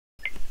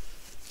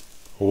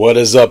What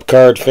is up,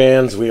 card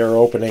fans? We are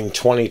opening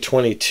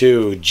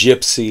 2022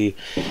 Gypsy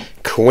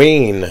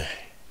Queen.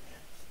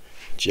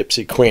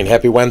 Gypsy Queen.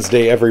 Happy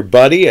Wednesday,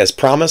 everybody. As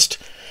promised,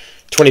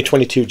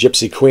 2022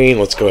 Gypsy Queen.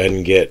 Let's go ahead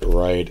and get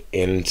right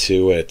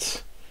into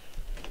it.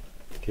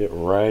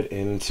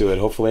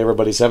 Hopefully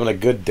everybody's having a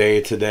good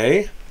day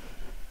today.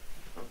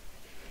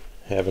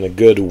 Having a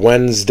good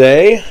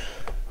Wednesday.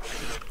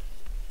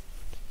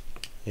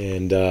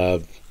 And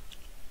I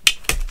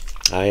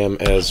am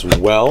as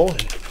well.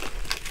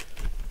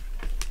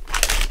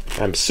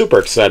 I'm super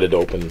excited to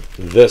open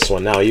this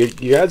one. Now, you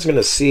guys are going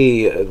to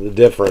see the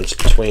difference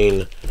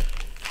between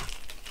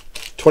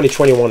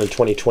 2021 and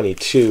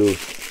 2022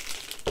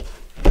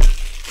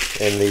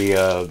 and the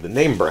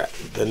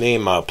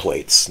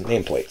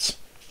nameplates.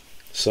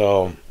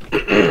 So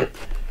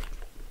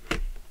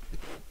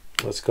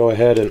let's go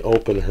ahead and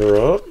open her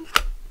up.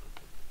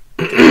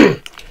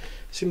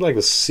 Seems like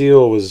the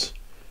seal was,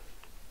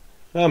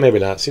 well, maybe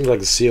not. Seems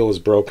like the seal was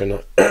broken.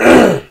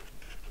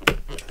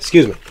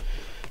 Excuse me.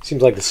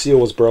 Seems like the seal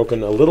was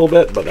broken a little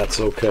bit, but that's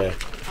okay.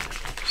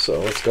 So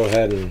let's go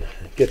ahead and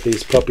get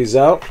these puppies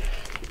out.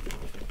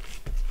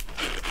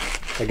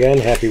 Again,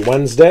 happy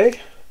Wednesday.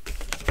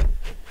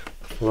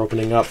 We're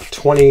opening up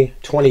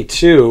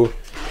 2022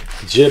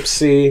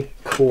 Gypsy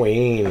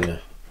Queen.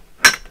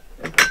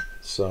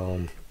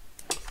 So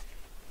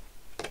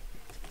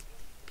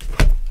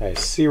I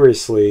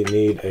seriously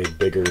need a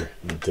bigger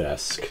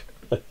desk.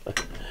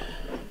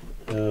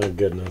 Oh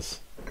goodness.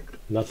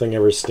 Nothing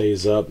ever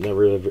stays up,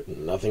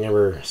 nothing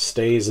ever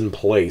stays in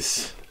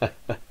place.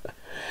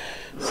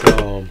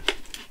 So,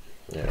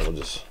 yeah, we'll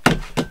just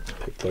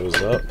pick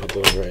those up, put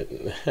those right.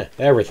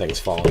 Everything's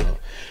falling out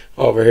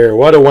over here.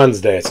 What a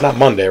Wednesday. It's not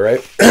Monday,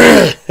 right?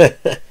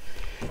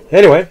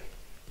 Anyway,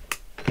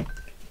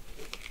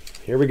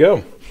 here we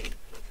go.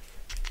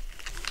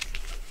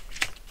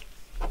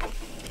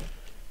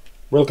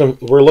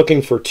 We're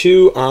looking for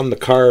 2 on the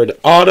card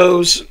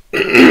autos.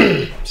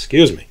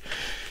 Excuse me.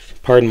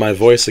 Pardon my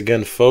voice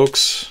again,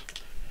 folks,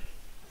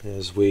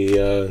 as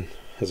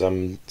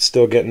I'm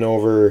still getting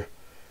over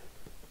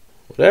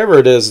whatever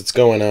it is that's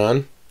going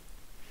on.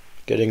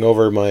 Getting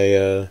over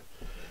my,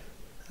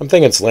 I'm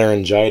thinking it's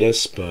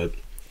laryngitis, but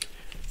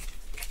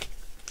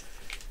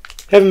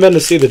haven't been to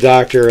see the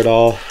doctor at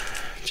all.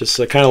 Just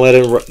kind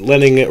of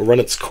letting it run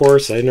its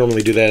course. I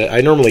normally do that.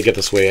 I normally get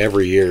this way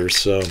every year,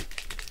 so.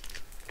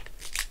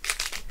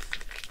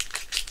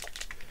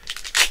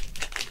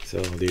 So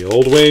the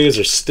old ways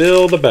are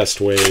still the best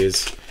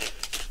ways.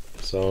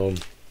 So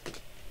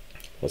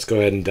let's go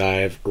ahead and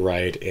dive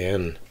right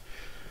in.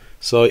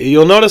 So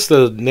you'll notice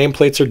the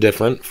nameplates are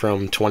different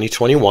from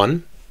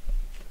 2021.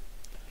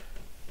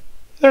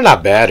 They're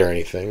not bad or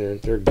anything.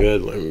 They're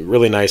good.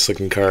 Really nice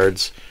looking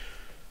cards.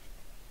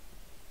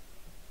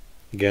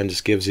 Again,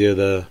 just gives you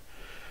the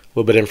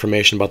little bit of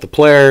information about the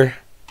player.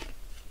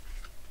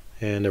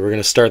 And we're going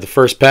to start the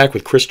first pack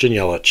with Christian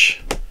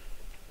Yelich.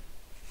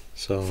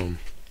 So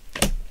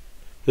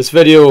this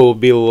video will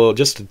be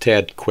just a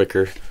tad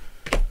quicker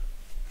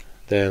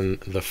than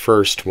the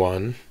first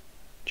one.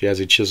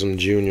 Jazzy Chisholm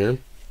Jr.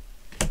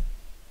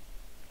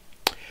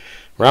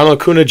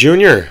 Ronald Acuna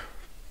Jr.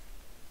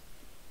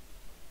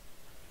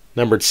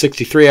 Numbered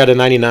 63 out of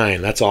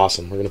 99. That's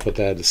awesome. We're going to put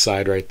that at the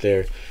side right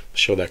there.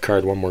 Show that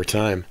card one more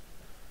time.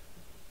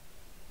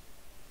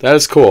 That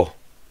is cool.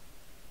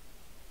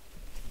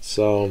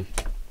 So,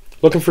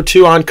 looking for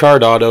 2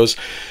 on-card autos.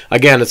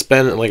 Again, it's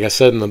been, like I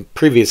said in the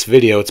previous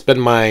video, it's been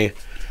my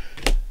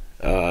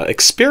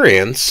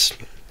experience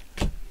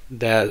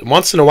that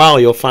once in a while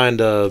you'll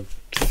find a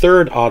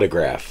 3rd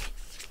autograph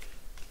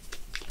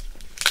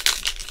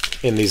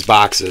in these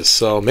boxes.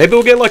 So maybe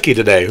we'll get lucky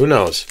today. Who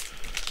knows?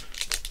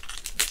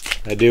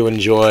 I do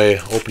enjoy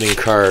opening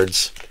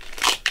cards.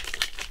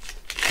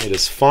 It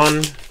is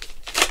fun.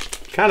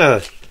 It kind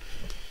of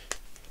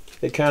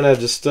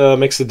just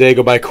makes the day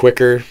go by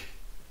quicker.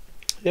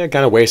 Yeah, it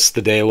kind of wastes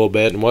the day a little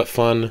bit. And what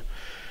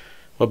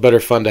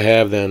better fun to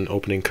have than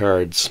opening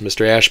cards?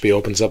 Mr. Ashby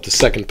opens up the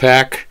second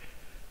pack.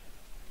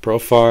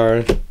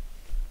 Profar,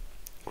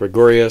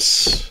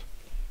 Gregorius,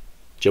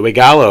 Joey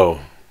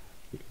Gallo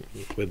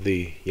with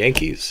the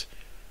Yankees,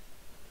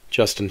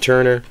 Justin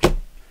Turner.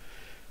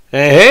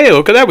 Hey,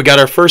 look at that. We got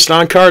our first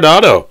on-card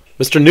auto.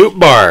 Mr.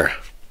 Nootbaar.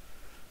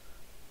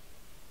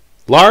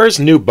 Lars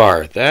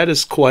Nootbaar. That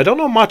is cool. I don't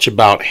know much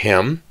about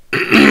him,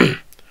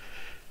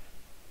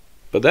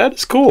 but that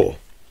is cool.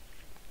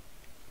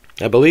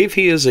 I believe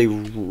he is a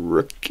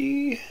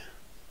rookie.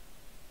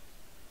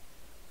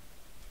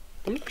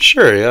 I'm not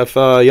sure. If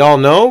y'all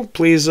know,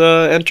 please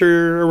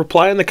enter a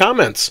reply in the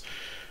comments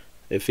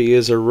if he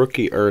is a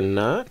rookie or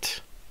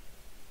not.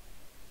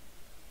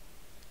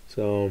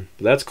 So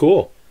that's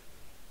cool.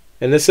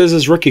 And this is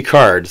his rookie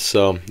card,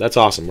 so that's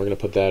awesome. We're going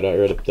to put that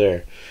right up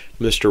there.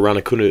 Mr.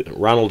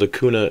 Ronald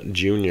Acuna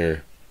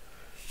Jr.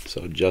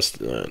 So just,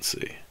 let's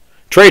see.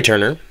 Trey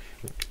Turner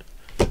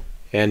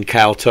and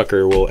Kyle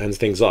Tucker will end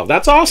things off.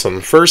 That's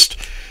awesome.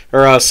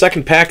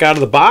 Second pack out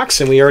of the box,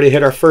 and we already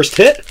hit our first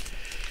hit.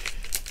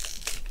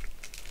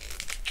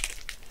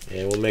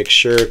 And we'll make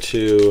sure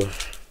to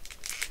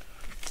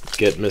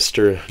get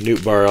Mr.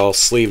 Newtbar all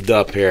sleeved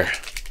up here.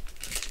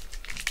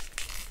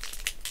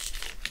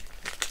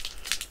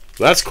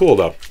 That's cool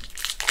though.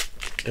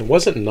 It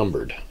wasn't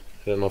numbered.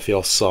 I don't know if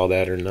y'all saw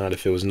that or not,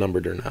 if it was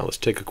numbered or not. Let's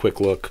take a quick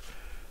look.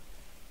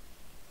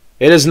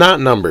 It is not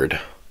numbered.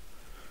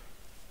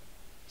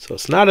 So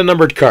it's not a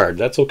numbered card.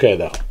 That's okay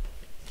though.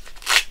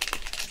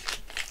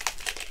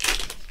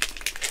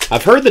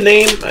 I've heard the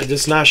name. I'm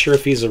just not sure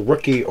if he's a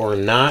rookie or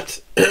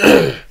not.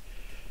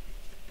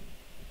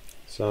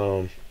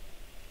 So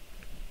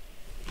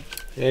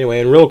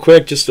anyway, and real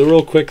quick, just a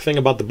real quick thing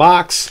about the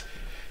box.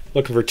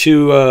 Looking for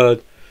two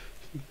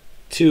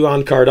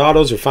on-card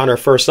autos. We found our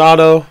first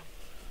auto.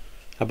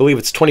 I believe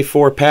it's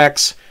 24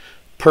 packs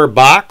per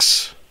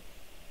box.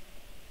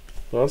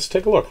 Well, let's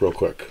take a look real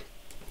quick.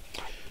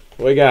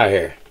 What we got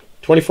here?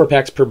 24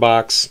 packs per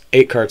box,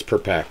 8 cards per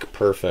pack.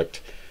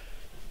 Perfect.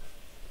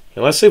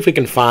 And let's see if we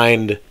can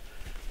find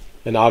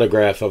an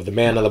autograph of the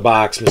man of the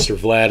box, Mr.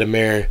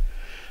 Vladimir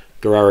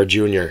Guerrero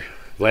Jr.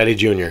 Vladdy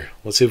Jr.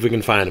 Let's see if we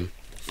can find him.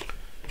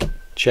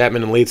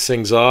 Chapman and leads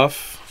things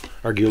off.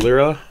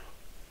 Argulera.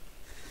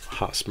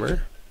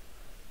 Hosmer.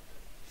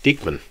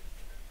 Diekman.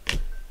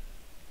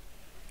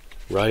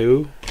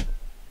 Ryu.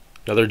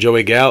 Another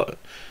Joey Gallo.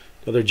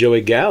 Another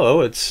Joey Gallo.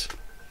 It's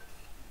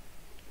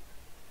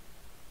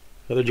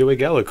another Joey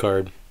Gallo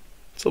card.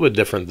 It's a little bit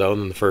different though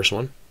than the first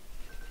one.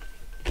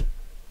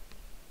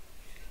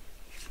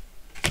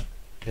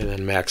 And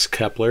then Max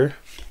Kepler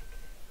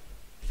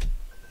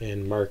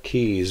and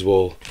Marquise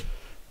will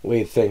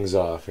lead things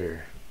off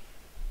here.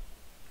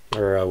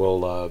 Or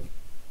we'll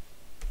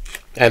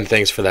end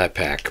things for that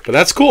pack. But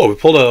that's cool. We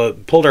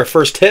pulled our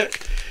first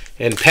hit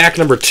in pack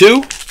number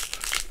 2.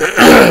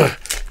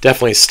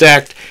 Definitely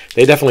stacked.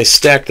 They definitely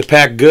stacked the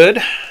pack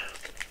good.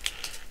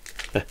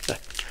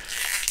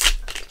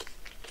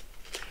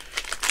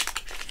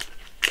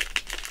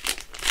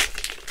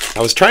 I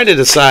was trying to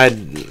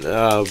decide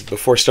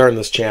before starting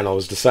this channel. I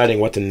was deciding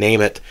what to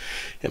name it,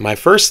 and my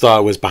first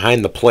thought was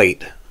Behind the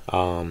Plate.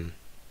 But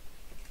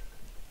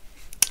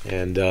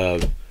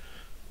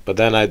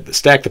then I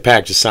stacked the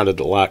pack. Just sounded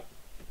a lot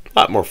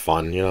more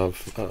fun, you know,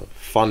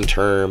 fun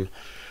term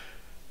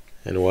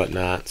and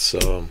whatnot.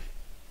 So,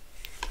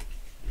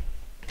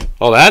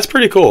 oh, that's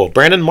pretty cool.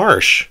 Brandon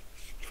Marsh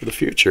for the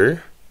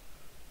future.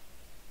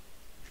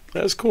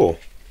 That's cool.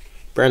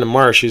 Brandon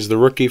Marsh, he's the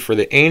rookie for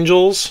the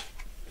Angels.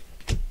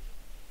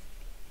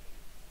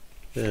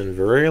 And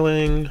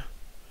Verailing,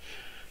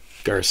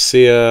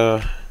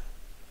 Garcia,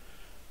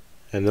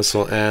 and this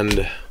will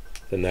end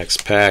the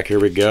next pack. Here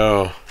we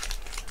go.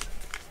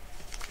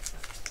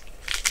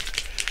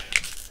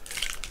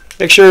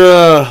 Make sure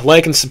to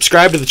like and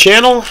subscribe to the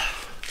channel.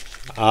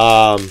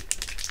 Probably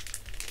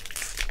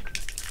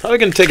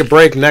going to take a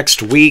break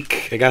next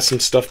week. I got some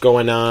stuff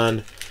going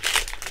on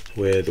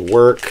with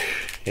work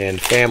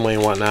and family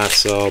and whatnot,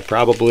 so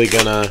probably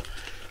going to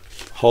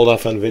hold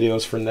off on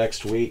videos for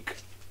next week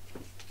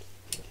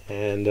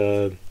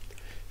and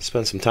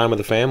spend some time with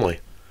the family.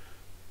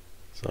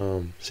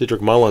 So,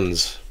 Cedric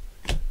Mullins,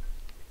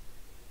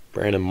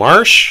 Brandon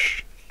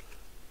Marsh,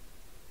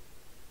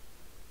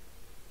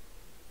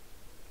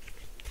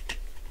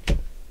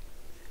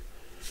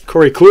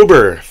 Corey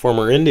Kluber,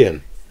 former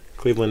Indian,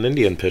 Cleveland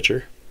Indian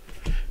pitcher,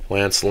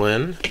 Lance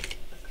Lynn.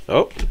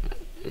 Oh,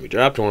 we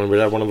dropped one. We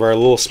got one of our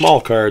little small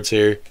cards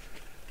here.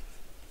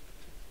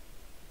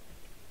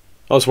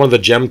 Oh, it's one of the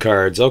gem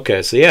cards.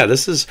 Okay, so yeah,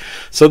 this is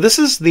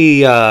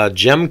the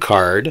gem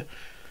cards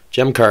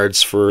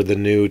for the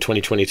new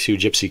 2022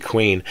 Gypsy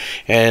Queen.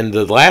 And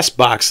the last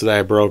box that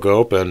I broke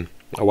open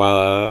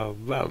a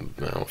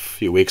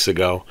few weeks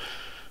ago,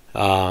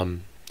 I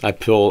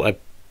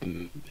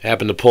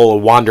happened to pull a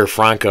Wander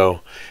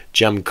Franco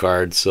gem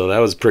card, so that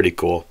was pretty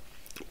cool.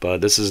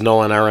 But this is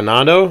Nolan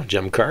Arenado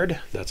gem card.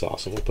 That's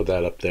awesome. We'll put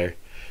that up there.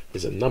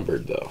 Is it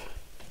numbered though?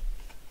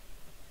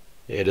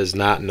 It is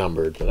not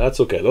numbered, but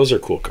that's okay. Those are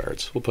cool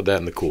cards. We'll put that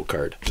in the cool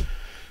card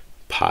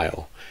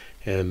pile.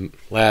 And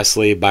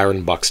lastly,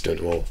 Byron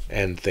Buxton will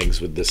end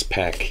things with this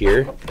pack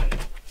here.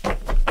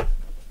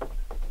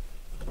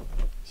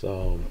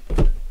 So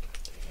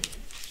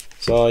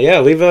yeah,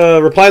 leave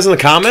replies in the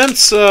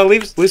comments.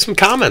 Leave some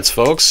comments,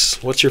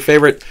 folks. What's your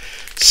favorite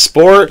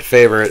sport,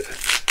 favorite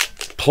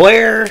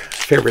player,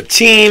 favorite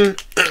team?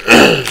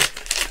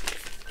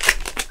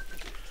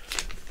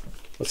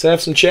 Let's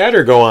have some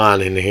chatter go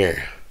on in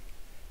here.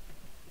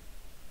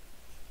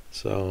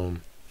 So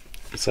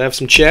let's have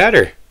some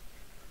chatter.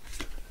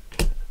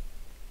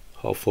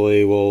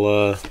 Hopefully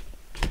we'll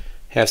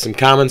have some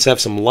comments,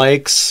 have some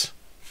likes,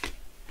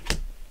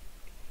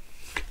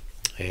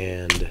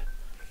 and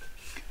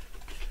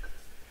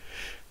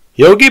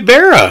Yogi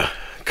Berra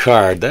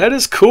card. That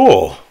is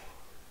cool.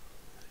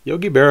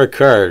 Yogi Berra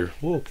card.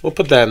 We'll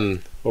put that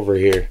in over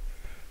here.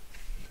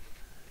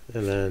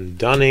 And then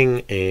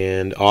Dunning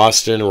and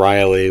Austin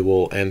Riley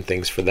will end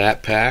things for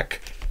that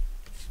pack.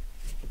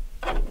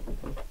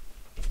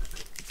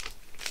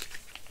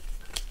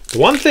 The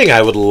one thing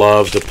I would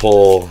love to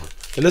pull,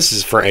 and this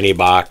is for any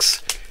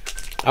box,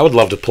 I would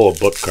love to pull a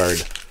book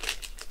card.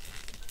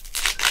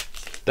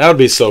 That would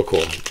be so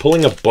cool.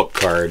 Pulling a book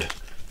card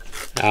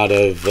out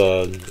of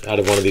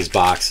one of these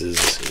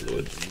boxes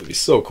would be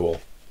so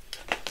cool.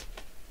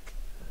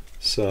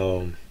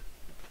 So,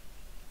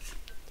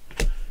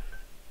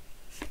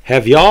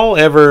 have y'all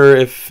ever,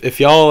 if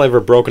y'all ever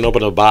broken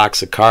open a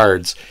box of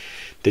cards,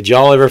 did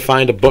y'all ever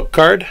find a book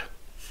card?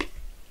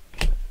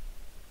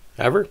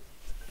 Ever?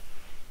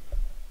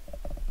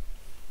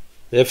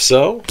 If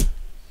so,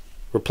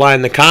 reply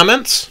in the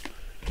comments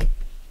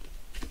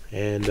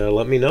and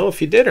let me know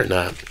if you did or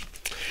not.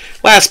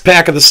 Last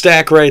pack of the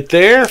stack right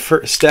there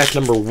for stack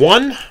number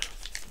 1.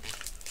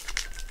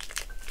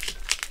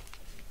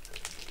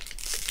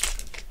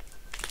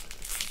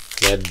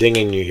 That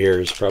dinging you hear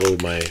is probably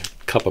my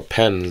cup of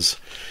pens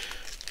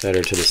that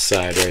are to the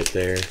side right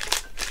there.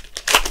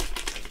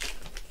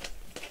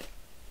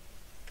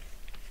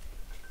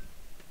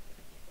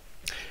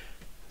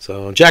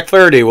 So Jack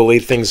Flaherty will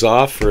lead things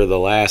off for the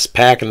last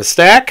pack in the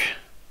stack.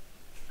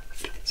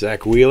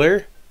 Zach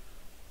Wheeler.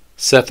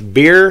 Seth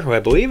Beer, who I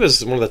believe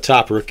is one of the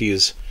top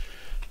rookies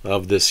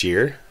of this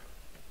year.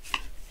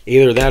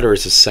 Either that or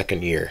it's his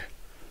second year.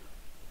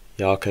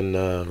 Y'all can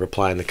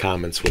reply in the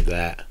comments with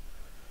that.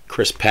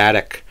 Chris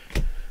Paddock,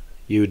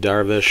 Yu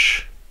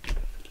Darvish,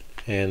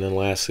 and then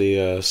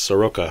lastly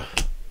Soroka.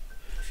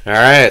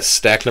 Alright,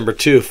 stack number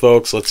 2,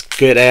 folks. Let's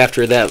get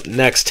after that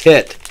next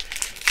hit.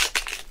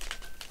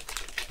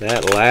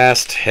 That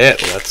last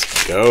hit.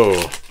 Let's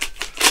go.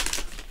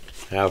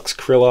 Alex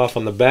Krylov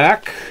on the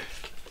back.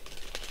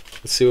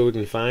 Let's see what we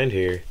can find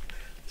here.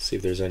 See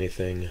if there's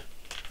anything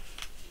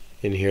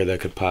in here that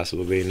could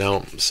possibly be.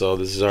 No, so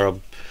this is our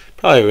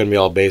probably going to be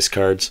all base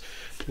cards,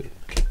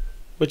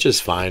 which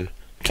is fine.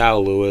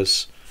 Kyle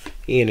Lewis,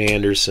 Ian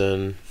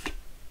Anderson,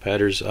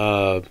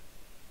 Joe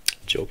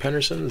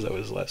Penderson, is that what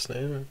his last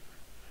name?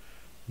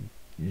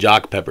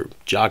 Jock Pederson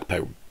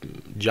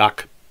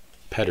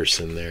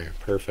there.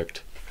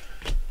 Perfect.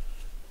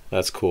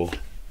 That's cool.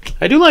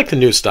 I do like the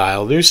new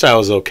style. The new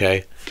style is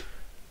okay.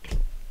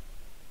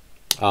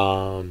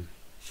 In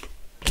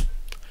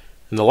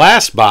the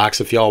last box,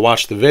 if y'all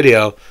watched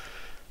the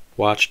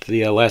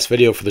last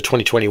video for the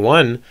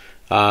 2021,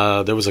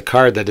 there was a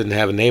card that didn't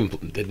have a name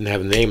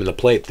in the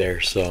plate there,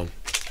 so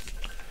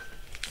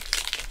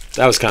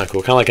that was kind of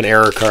cool, kind of like an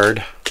error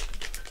card,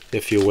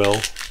 if you will.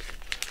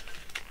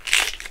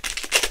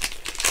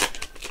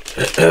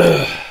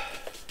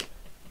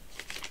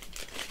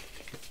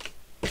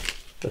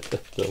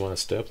 Don't want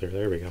to stay up there.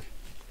 There we go.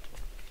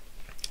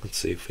 Let's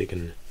see if we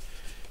can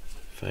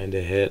find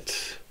a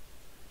hit.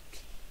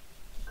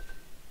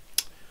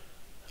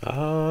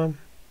 I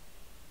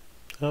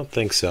don't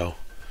think so.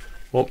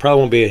 Probably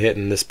won't be a hit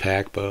in this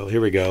pack, but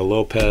here we go.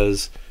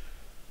 Lopez,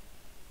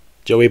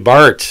 Joey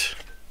Bart.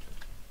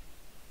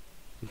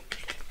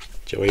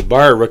 Joey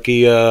Bart,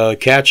 rookie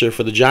catcher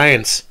for the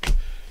Giants.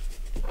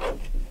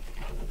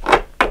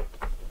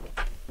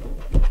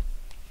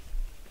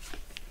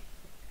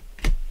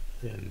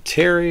 And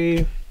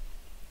Terry,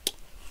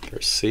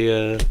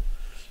 Garcia.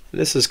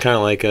 This is kind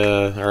of like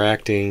our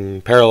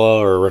acting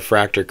parallel or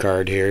refractor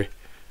card here.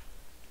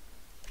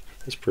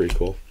 That's pretty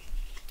cool.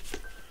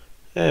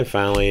 And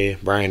finally,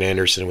 Brian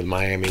Anderson with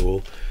Miami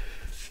will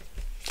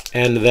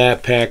end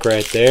that pack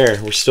right there.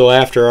 We're still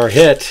after our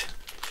hit.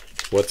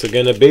 What's it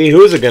going to be?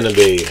 Who's it going to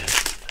be?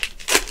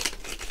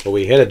 Will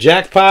we hit a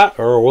jackpot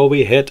or will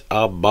we hit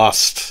a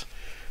bust?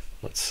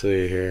 Let's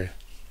see here.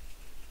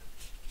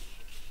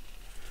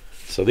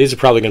 So these are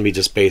probably going to be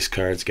just base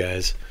cards,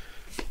 guys,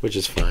 which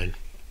is fine.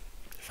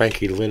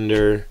 Frankie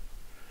Linder,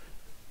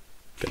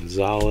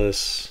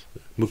 Gonzalez,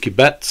 Mookie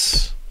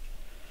Betts,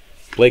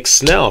 Blake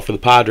Snell for the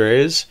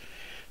Padres,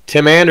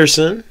 Tim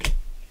Anderson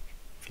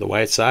for the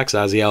White Sox,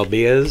 Ozzie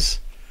Albiez,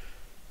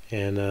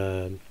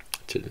 and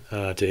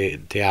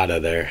Teata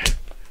there.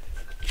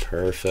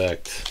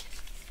 Perfect.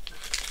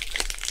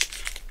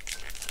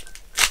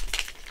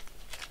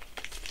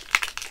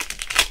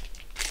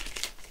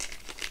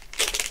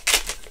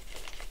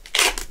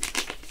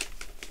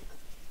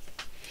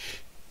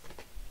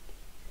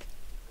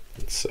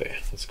 Let's see.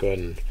 Let's go ahead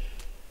and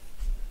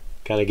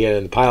kind of get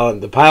in the pile.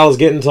 The pile's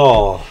getting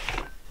tall.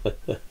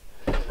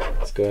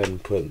 Let's go ahead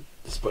and put it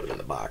in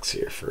the box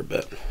here for a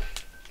bit.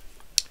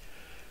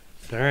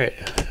 All right,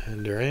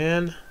 and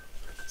Duran.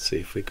 Let's see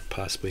if we could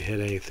possibly hit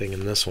anything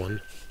in this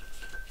one.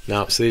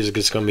 No, so these are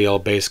just going to be all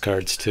base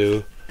cards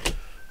too.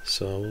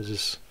 So we'll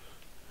just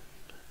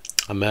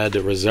Ahmed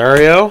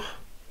Rosario,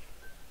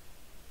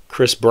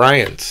 Chris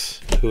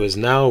Bryant, who is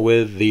now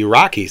with the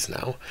Rockies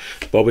now.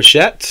 Bo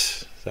Bichette,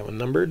 is that one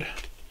numbered?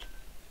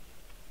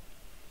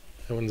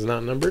 That one's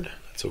not numbered.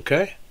 That's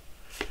okay.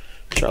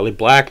 Charlie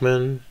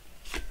Blackmon,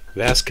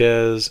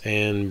 Vasquez,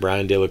 and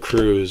Brian De La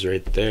Cruz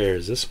right there.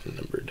 Is this one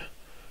numbered?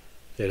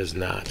 It is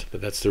not,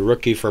 but that's the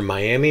rookie for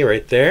Miami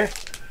right there.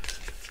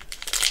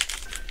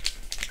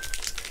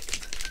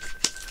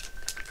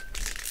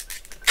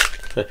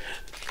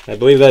 I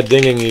believe that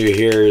dinging you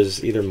hear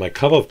is either my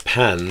cup of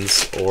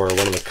pens or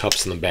one of the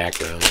cups in the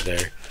background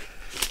there.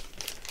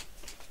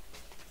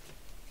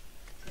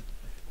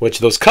 which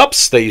those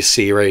cups that you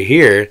see right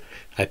here,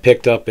 I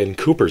picked up in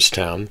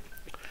Cooperstown.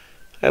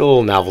 I had a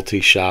little novelty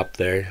shop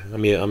there. I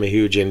mean, I'm a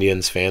huge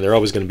Indians fan. They're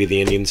always going to be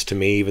the Indians to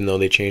me, even though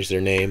they changed their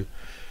name.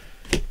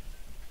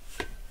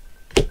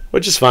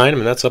 Which is fine. I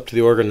mean, that's up to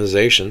the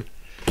organization.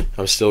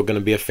 I'm still going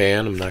to be a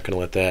fan. I'm not going to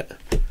let that,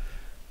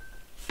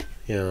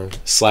 you know,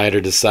 slide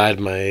or decide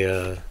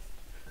my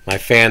my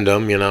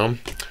fandom, you know.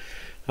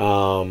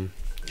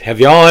 Have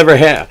y'all ever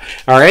had?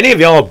 Are any of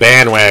y'all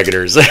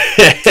bandwagoners?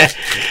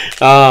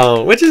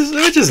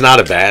 Which is not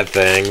a bad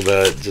thing,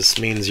 but just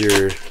means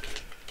you're.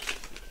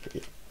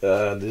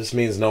 This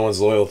means no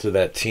one's loyal to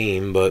that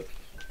team, but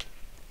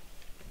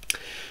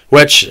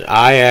which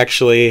I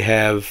actually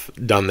have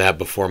done that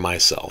before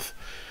myself.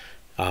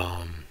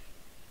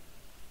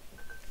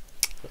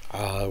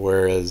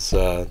 Whereas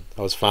I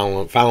was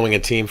following a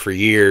team for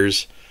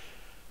years,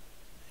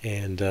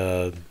 and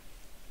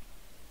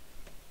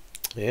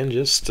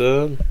just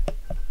had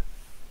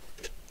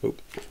to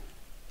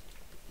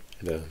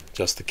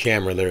adjust the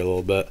camera there a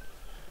little bit.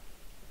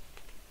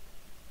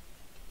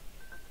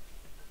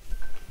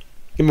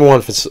 Give me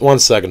one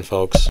second,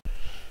 folks.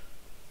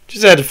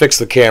 Just had to fix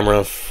the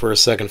camera for a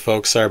second,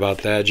 folks. Sorry about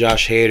that.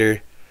 Josh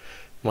Hader,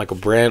 Michael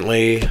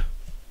Brantley,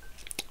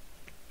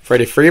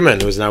 Freddie Freeman,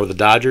 who is now with the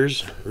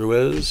Dodgers,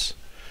 Ruiz,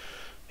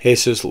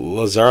 Jesus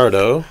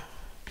Luzardo,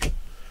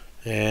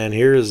 and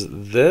here's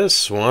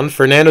this one,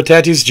 Fernando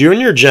Tatis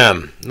Jr.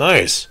 gem.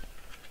 Nice.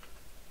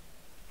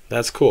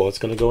 That's cool. It's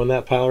going to go in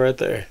that pile right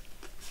there.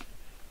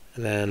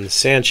 And then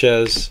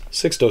Sanchez,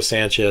 Sixto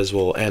Sanchez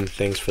will end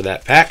things for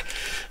that pack.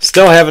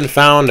 Still haven't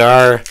found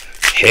our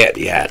hit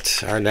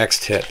yet. Our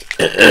next hit.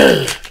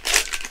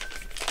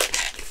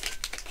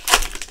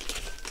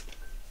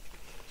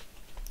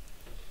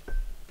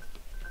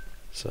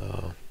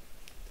 So,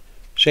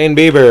 Shane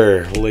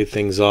Bieber will lead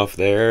things off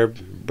there.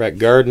 Brett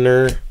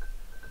Gardner.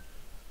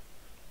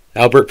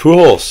 Albert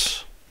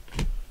Pujols.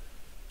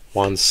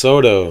 Juan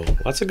Soto.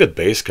 Lots of good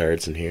base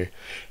cards in here.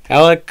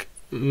 Alek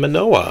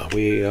Manoah.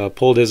 We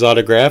pulled his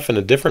autograph in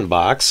a different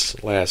box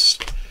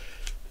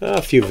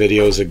a few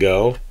videos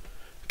ago.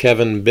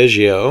 Kevin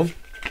Biggio,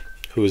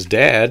 whose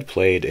dad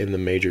played in the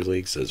major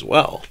leagues as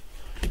well.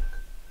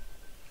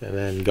 And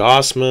then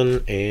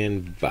Gossman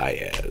and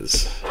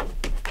Baez.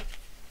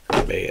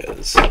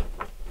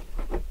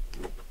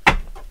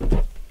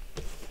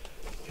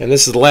 And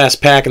this is the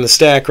last pack in the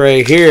stack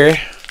right here.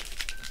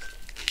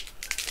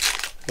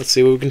 Let's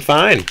see what we can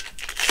find.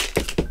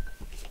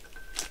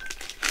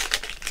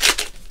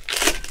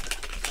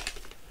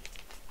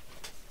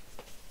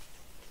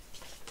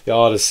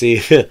 Y'all ought to see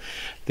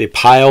the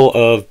pile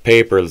of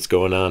paper that's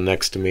going on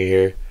next to me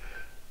here.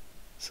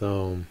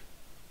 So,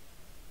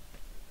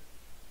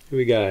 who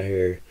we got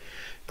here?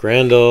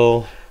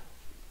 Grandal,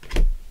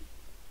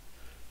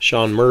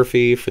 Sean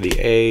Murphy for the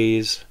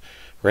A's,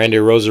 Randy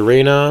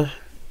Rosarina,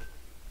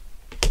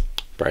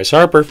 Bryce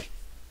Harper.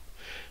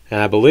 And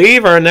I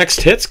believe our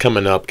next hit's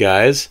coming up,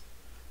 guys.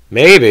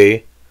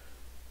 Maybe.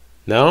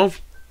 No?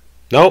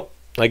 Nope.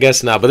 I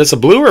guess not. But it's a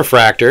blue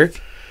refractor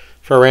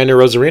for Randy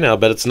Rosarina. I'll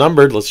bet it's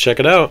numbered. Let's check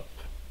it out.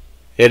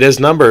 It is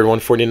numbered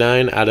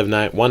 149 out of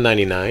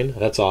 199.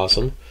 That's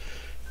awesome.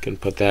 Can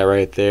put that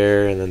right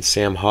there. And then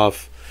Sam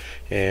Huff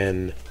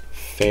and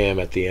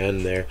Pham at the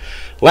end there.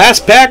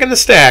 Last pack in the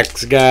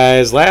stacks,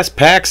 guys. Last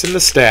packs in the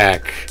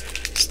stack.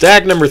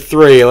 Stack number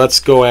 3. Let's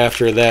go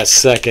after that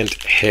second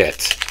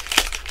hit.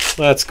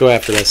 Let's go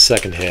after that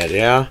second hit,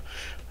 yeah?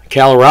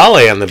 Cal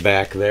Raleigh on the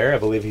back there. I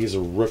believe he's a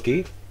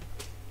rookie.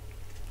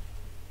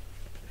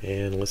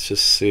 And let's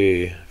just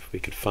see if we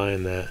could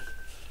find that.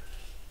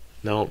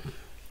 No.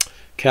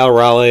 Cal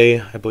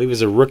Raleigh, I believe,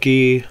 is a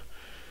rookie.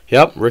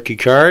 Yep, rookie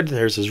card.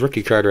 There's his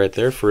rookie card right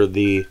there for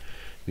the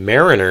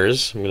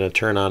Mariners. I'm going to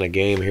turn on a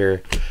game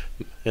here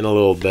in a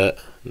little bit.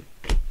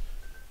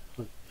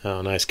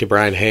 Oh, nice.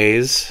 Brian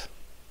Hayes.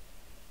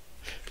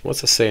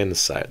 What's it say on the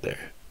side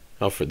there?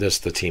 Oh, for this,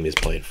 the team he's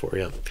playing for,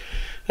 yeah.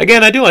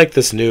 Again, I do like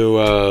this new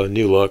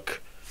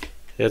look.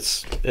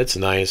 It's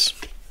nice.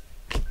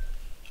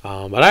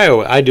 But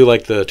I do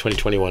like the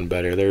 2021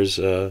 better. There's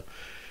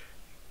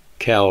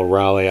Cal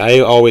Raleigh. I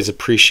always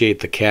appreciate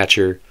the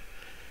catcher.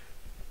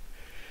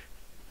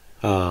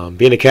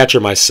 Being a catcher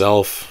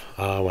myself,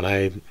 when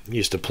I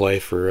used to play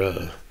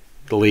for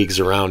the leagues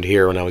around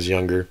here when I was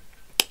younger.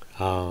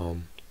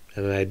 And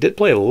I did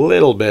play a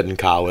little bit in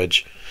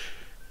college.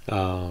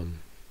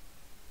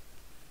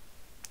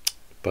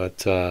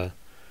 But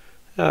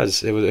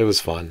it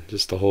was fun.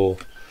 Just the whole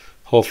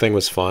thing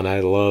was fun. I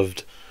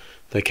loved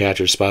the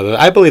catcher spot.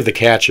 I believe the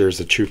catcher is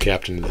the true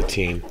captain of the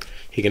team.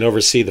 He can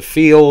oversee the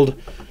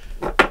field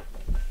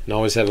and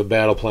always have a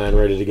battle plan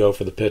ready to go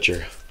for the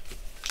pitcher.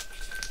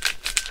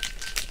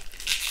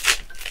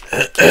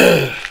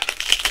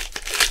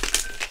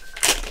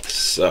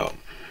 So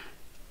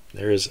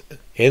there's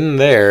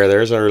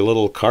our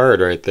little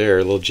card right there,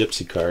 a little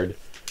Gypsy card.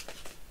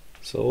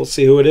 So we'll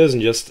see who it is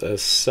in just a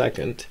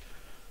second.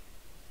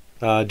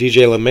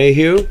 DJ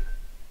LeMahieu,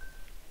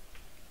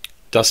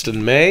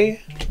 Dustin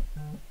May.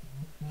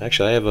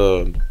 Actually, I have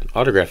an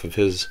autograph of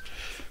his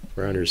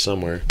around here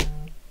somewhere.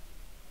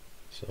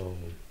 So,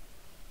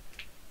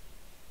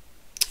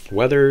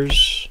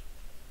 Weathers.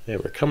 Yeah,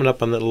 we're coming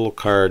up on that little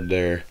card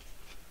there.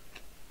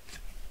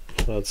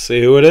 Let's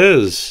see who it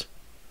is.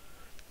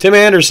 Tim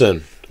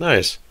Anderson.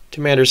 Nice.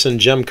 Tim Anderson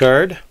gem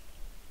card.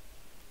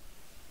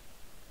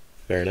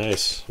 Very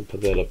nice. We'll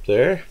put that up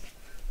there.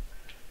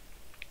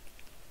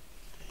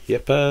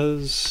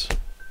 Yepes.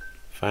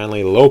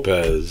 Finally,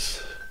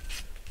 Lopez.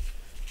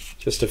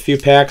 Just a few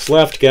packs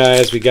left,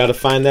 guys. We got to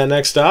find that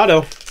next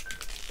auto.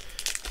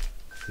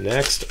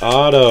 Next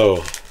auto.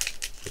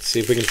 Let's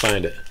see if we can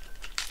find it.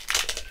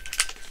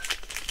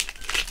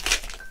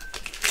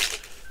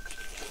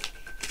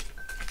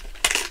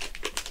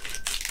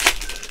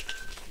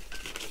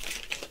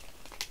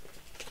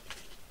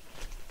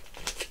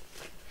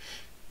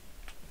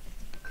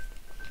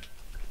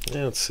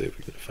 Yeah, let's see if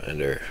we can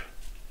find her.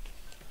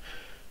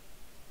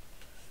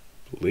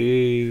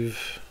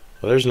 Believe.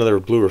 Well, there's another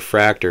blue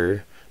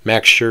refractor.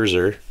 Max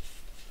Scherzer.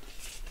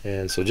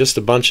 And so just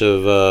a bunch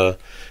of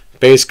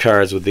base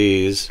cards with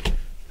these.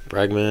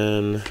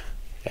 Bregman,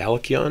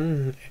 Alec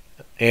Young,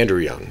 Andrew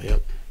Young.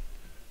 Yep.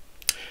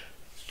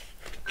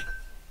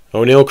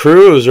 O'Neal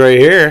Cruz right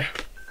here.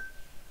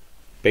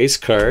 Base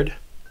card.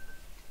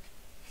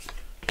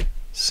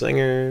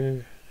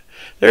 Singer.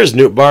 There's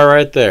Newt Bar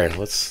right there.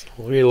 Let's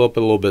read up a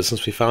little bit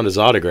since we found his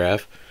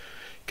autograph.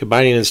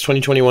 Combining his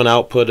 2021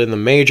 output in the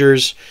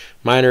majors,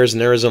 minors,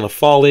 and Arizona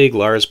Fall League,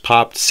 Lars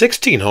popped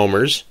 16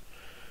 homers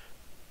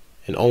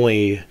and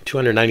only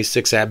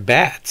 296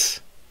 at-bats.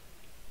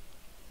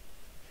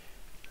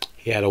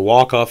 He had a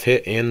walk-off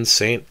hit in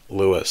St.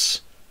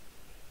 Louis.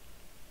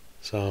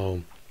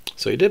 So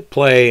he did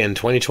play in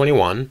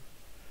 2021.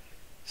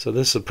 So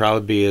this would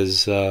probably be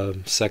his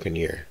second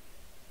year.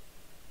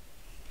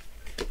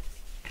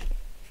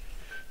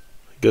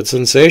 Good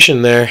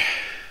sensation there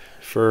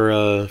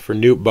for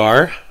Newt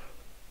Bar.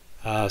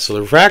 So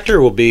the refractor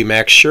will be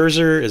Max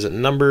Scherzer. Is it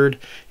numbered?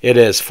 It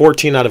is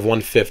 14 out of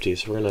 150.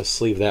 So we're going to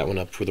sleeve that one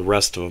up for the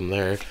rest of them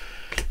there.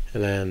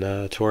 And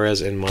then Torres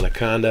and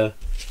Monaconda.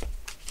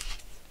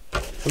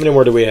 How many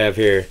more do we have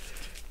here?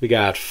 We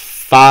got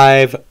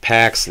 5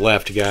 packs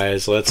left,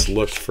 guys. Let's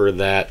look for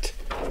that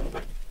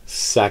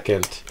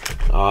second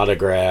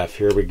autograph.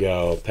 Here we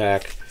go.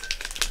 Pack.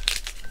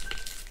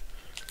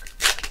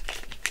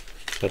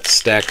 Let's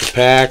stack the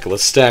pack.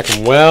 Let's stack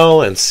them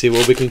well and see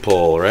what we can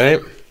pull, right?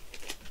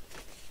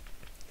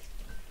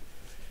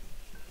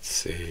 Let's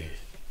see.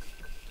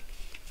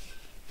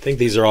 I think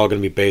these are all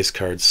going to be base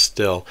cards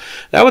still.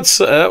 That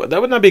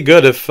would not be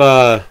good if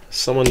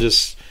someone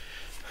just,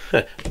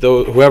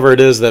 though whoever it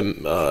is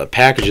that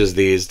packages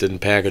these didn't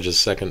package a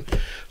second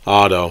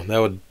auto.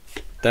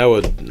 That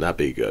would not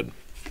be good.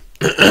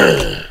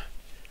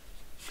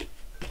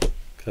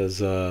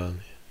 Because you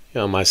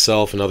know,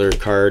 myself and other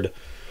card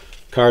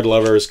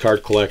lovers,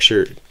 card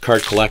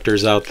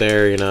collectors out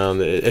there, you know,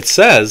 it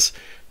says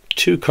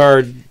two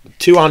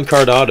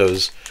on-card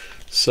autos.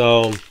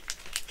 So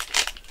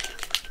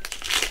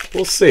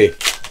we'll see.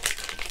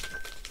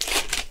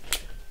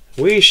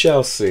 We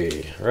shall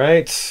see,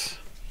 right?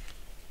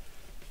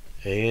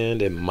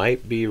 And it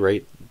might be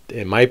right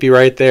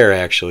there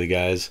actually,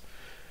 guys.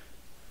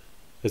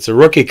 It's a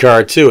rookie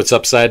card too. It's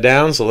upside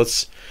down, so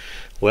let's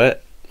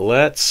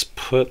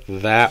put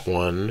that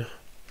one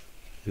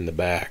in the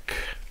back.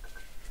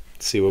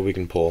 See what we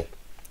can pull.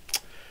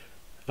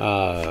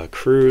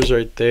 Cruz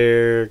right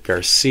there,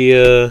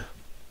 Garcia,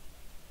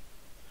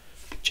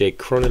 Jake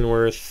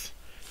Cronenworth,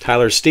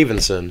 Tyler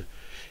Stevenson,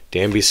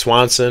 Danby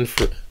Swanson,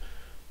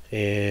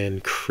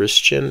 and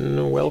Christian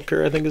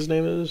Welker, I think his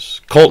name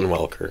is. Colton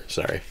Welker,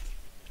 sorry.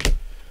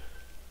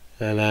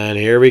 And then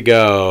here we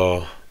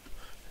go.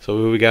 So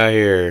who we got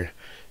here?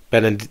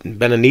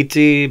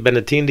 Benintendi.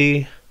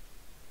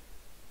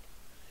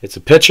 It's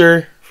a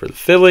pitcher for the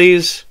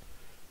Phillies.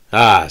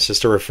 Ah, it's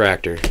just a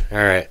refractor. All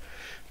right.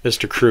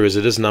 Mr. Cruz.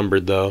 It is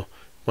numbered, though.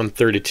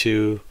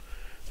 132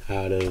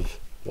 out of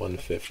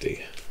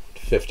 150.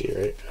 50,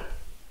 right?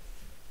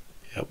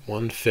 Yep,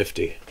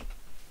 150.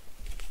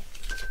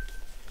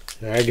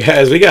 All right,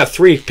 guys. We got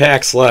 3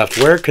 packs left.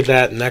 Where could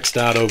that next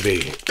auto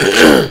be?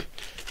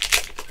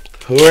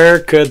 Where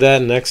could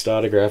that next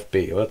autograph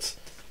be? Let's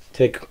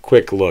take a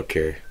quick look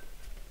here.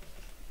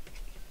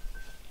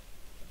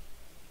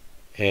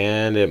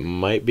 And it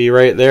might be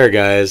right there,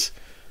 guys.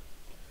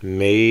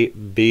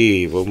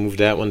 Maybe. We'll move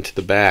that one to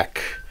the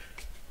back.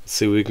 Let's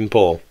see what we can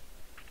pull.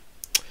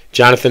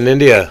 Jonathan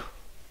India.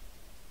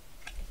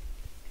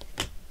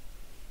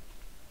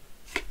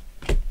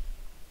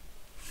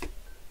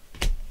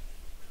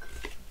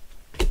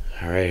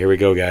 Alright, here we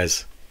go,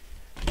 guys.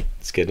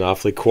 It's getting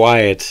awfully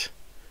quiet.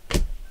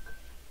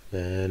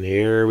 And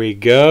here we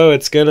go.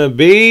 It's going to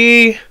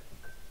be...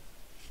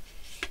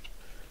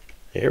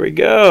 Here we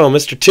go.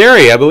 Mr.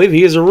 Terry. I believe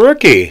he is a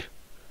rookie.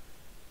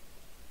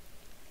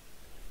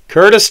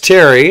 Curtis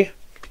Terry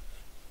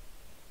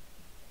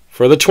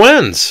for the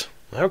Twins.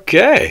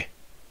 Okay.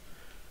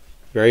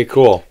 Very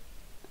cool.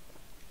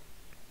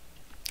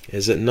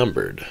 Is it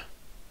numbered?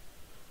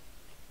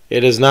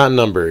 It is not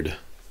numbered.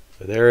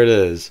 But there it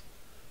is.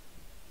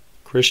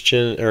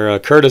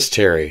 Curtis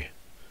Terry.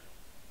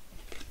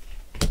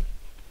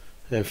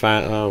 And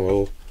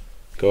we'll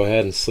go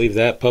ahead and sleeve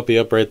that puppy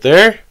up right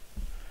there.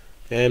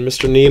 And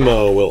Mr.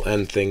 Nemo will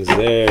end things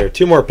there.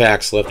 2 more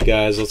packs left,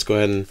 guys. Let's go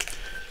ahead and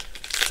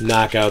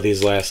knock out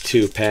these last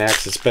 2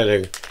 packs. It's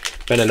been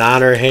an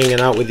honor hanging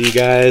out with you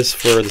guys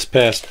for this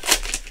past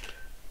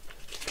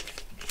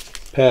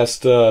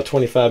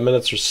 25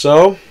 minutes or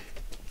so.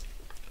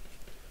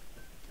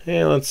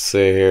 And let's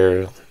see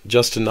here.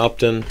 Justin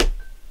Upton.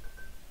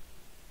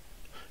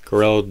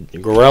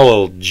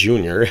 Gorello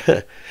Jr.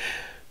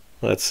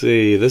 Let's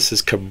see. This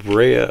is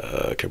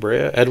Eddie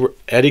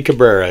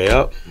Cabrera,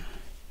 yep.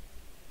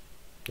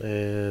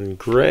 And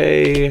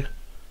Gray.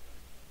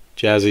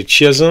 Jazzy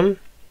Chisholm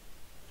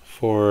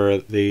for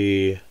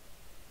the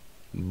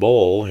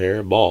bowl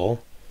here. For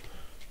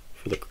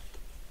the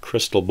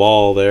crystal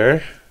ball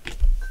there.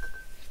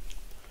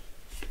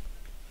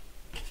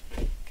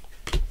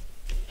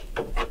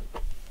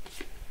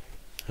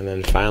 And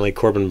then finally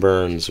Corbin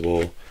Burns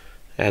will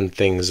end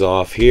things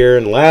off here.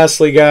 And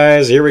lastly,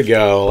 guys, here we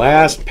go.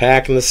 Last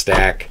pack in the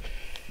stack.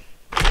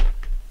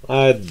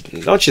 Don't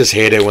you just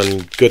hate it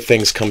when good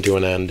things come to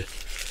an end?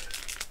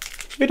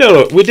 We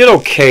did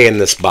okay in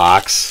this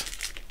box.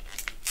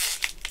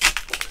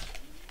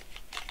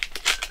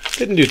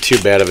 Didn't do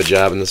too bad of a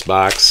job in this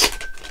box.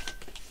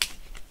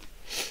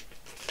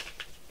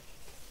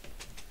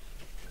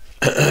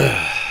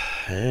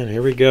 And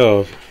here we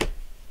go.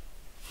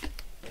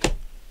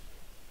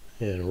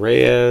 And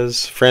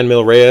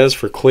Franmil Reyes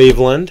for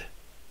Cleveland.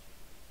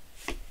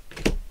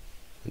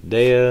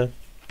 Dea.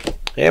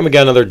 And we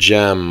got another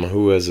gem.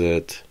 Who is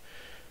it?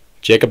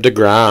 Jacob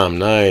deGrom.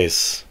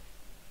 Nice.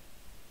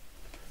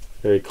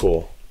 Very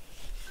cool.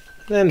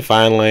 And then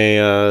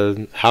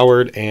finally,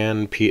 Howard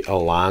and Pete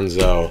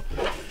Alonso.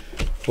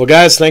 Well,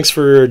 guys, thanks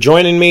for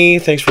joining me.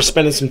 Thanks for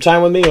spending some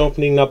time with me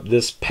opening up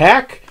this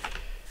pack.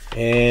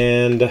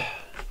 And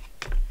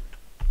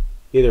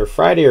either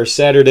Friday or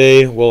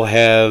Saturday, we'll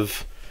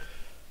have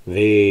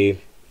the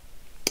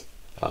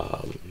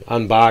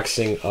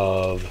unboxing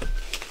of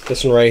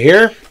this one right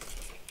here.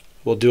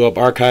 We'll do up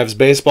Archives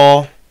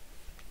Baseball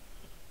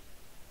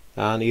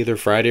on either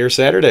Friday or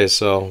Saturday,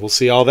 so we'll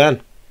see y'all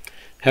then.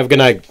 Have a good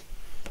night.